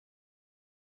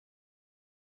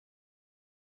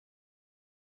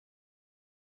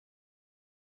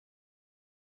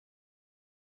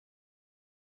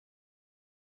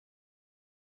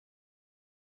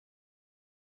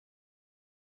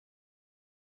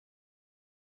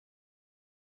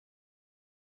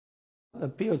The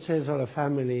Pio Cesare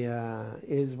family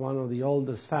is one of the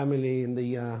oldest family in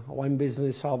the wine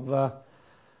business of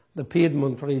the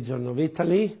Piedmont region of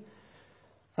Italy.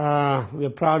 We are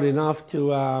proud enough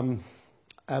to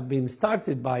have been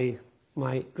started by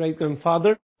my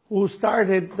great-grandfather, who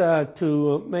started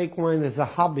to make wine as a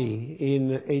hobby in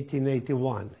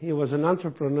 1881. He was an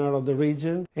entrepreneur of the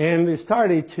region, and he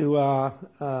started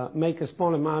to make a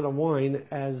small amount of wine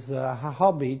as a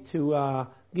hobby to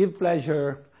give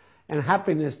pleasure and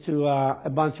happiness to a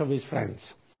bunch of his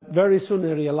friends. Very soon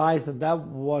he realized that that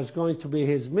was going to be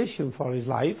his mission for his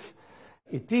life.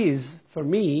 It is, for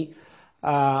me,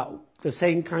 the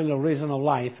same kind of reason of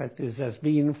life as it has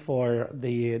been for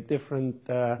the different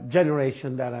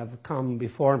generation that have come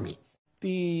before me.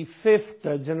 The fifth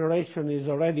generation is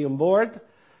already on board.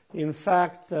 In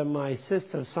fact, my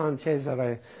sister's son,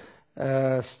 Cesare,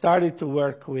 started to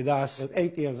work with us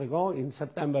 8 years ago in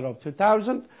September of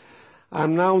 2000.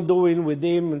 I'm now doing with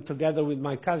him and together with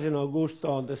my cousin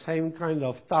Augusto the same kind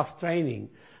of tough training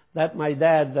that my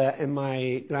dad and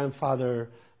my grandfather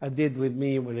did with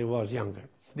me when I was younger.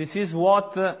 This is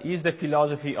what is the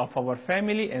philosophy of our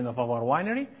family and of our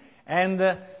winery,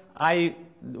 and I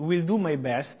will do my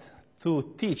best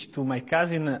to teach to my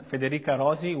cousin Federica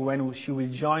Rosi, when she will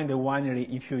join the winery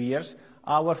in a few years,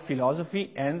 our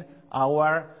philosophy and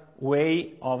our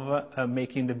way of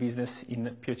making the business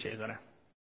in Pio Cesare.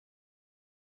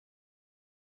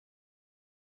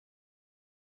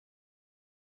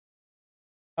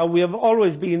 We have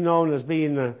always been known as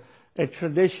being a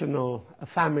traditional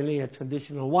family, a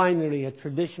traditional winery, a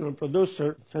traditional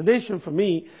producer. Tradition for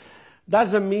me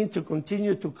doesn't mean to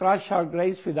continue to crush our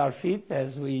grapes with our feet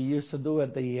as we used to do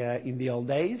in the old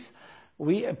days.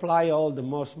 We apply all the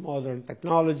most modern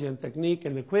technology and technique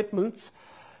and equipment,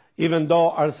 even though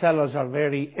our cellars are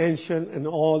very ancient and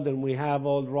old and we have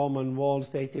old Roman walls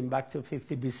dating back to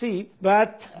 50 BC.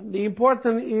 But the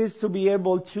important is to be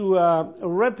able to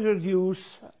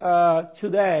reproduce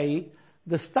today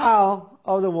the style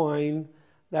of the wine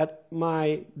that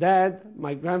my dad,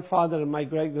 my grandfather, and my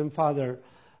great-grandfather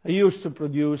used to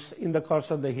produce in the course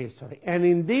of the history. And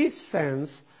in this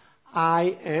sense,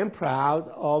 I am proud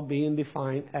of being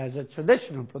defined as a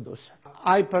traditional producer.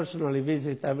 I personally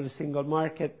visit every single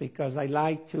market because I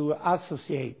like to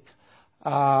associate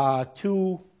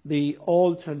to the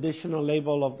old traditional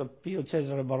label of the Pio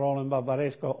Cesare Barolo and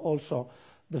Barbaresco also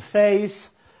the face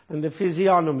and the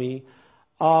physiognomy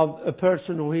of a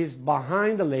person who is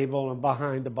behind the label and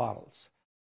behind the bottles.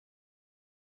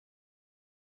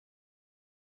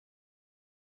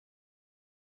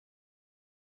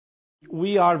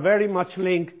 We are very much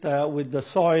linked with the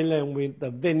soil and with the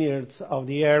vineyards of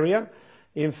the area.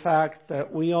 In fact,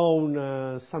 we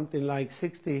own something like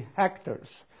 60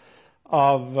 hectares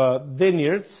of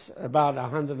vineyards, about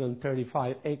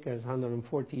 135 acres,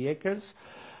 140 acres,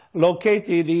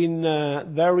 located in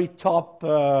very top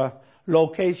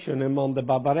location among the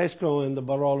Barbaresco and the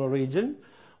Barolo region.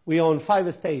 We own 5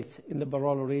 estates in the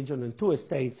Barolo region and 2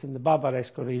 estates in the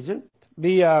Barbaresco region.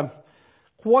 The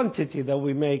quantity that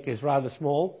we make is rather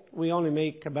small. We only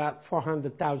make about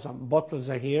 400,000 bottles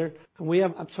a year. And we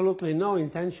have absolutely no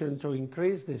intention to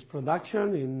increase this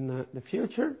production in the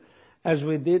future, as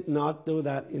we did not do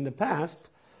that in the past.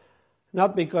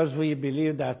 Not because we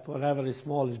believe that whatever is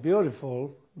small is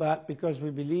beautiful, but because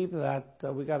we believe that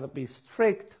we got to be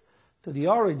strict to the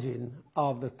origin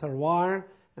of the terroir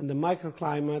and the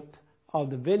microclimate of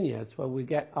the vineyards where we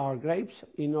get our grapes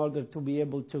in order to be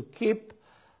able to keep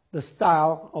the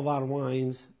style of our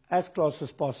wines as close as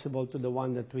possible to the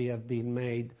one that we have been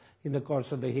made in the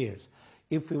course of the years.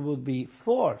 If we would be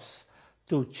forced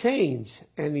to change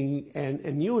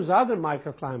and use other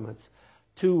microclimates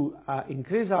to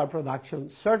increase our production,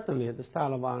 certainly the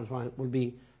style of our wine will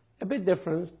be a bit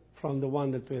different from the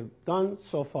one that we have done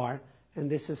so far, and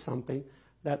this is something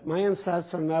that my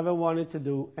ancestors never wanted to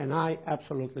do, and I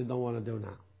absolutely don't want to do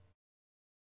now.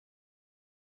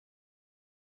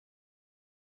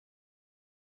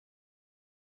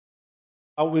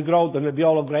 We grow the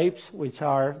Nebbiolo grapes, which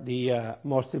are the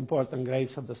most important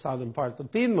grapes of the southern part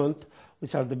of Piedmont,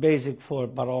 which are the basic for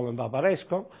Barolo and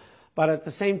Barbaresco. But at the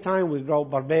same time, we grow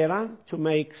Barbera to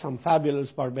make some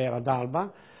fabulous Barbera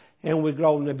d'Alba, and we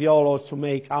grow Nebbiolos to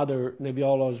make other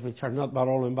Nebbiolos which are not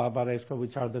Barolo and Barbaresco,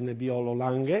 which are the Nebbiolo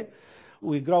Langhe.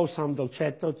 We grow some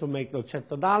Dolcetto to make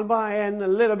Dolcetto d'Alba, and a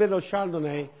little bit of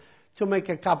Chardonnay to make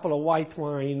a couple of white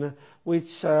wine,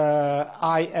 which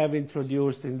I have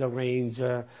introduced in the range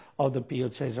of the Pio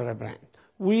Cesare brand.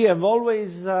 We have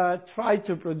always tried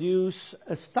to produce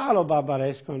a style of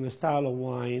Barbaresco and a style of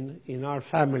wine in our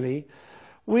family,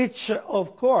 which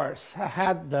of course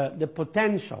had the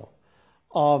potential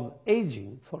of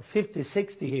aging for 50,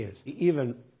 60 years,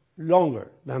 even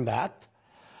longer than that.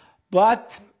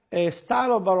 But a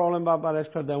style of Barolo and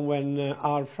Barbaresco that when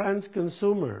our friends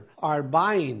consumer are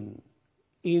buying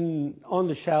on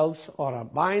the shelves or are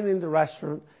buying in the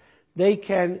restaurant, they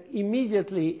can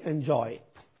immediately enjoy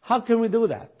it. How can we do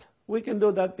that? We can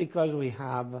do that because we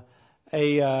have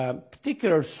a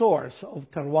particular source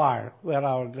of terroir where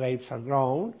our grapes are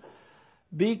grown,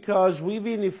 because we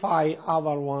vinify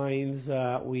our wines,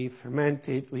 we ferment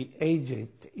it, we age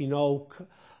it in oak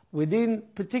within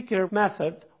particular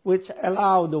method which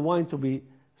allow the wine to be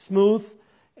smooth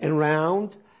and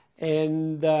round,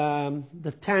 and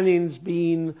the tannins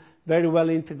being very well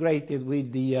integrated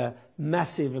with the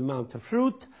massive amount of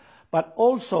fruit, but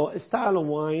also a style of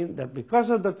wine that, because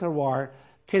of the terroir,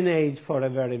 can age for a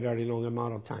very, very long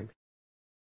amount of time.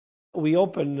 We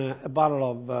opened a bottle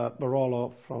of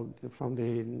Barolo from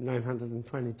the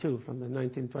 922, from the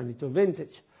 1922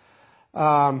 vintage,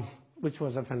 which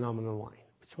was a phenomenal wine,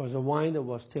 which was a wine that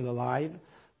was still alive,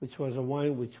 which was a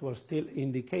wine which was still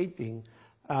indicating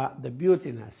the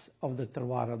beautiness of the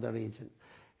terroir of the region.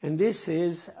 And this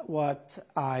is what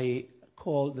I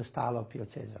call the style of Pio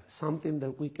Cesare, something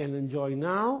that we can enjoy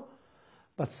now,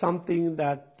 but something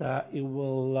that it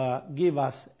will give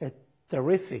us a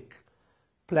terrific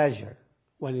pleasure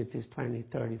when it is 20,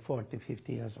 30, 40,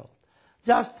 50 years old,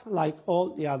 just like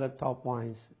all the other top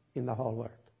wines in the whole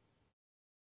world.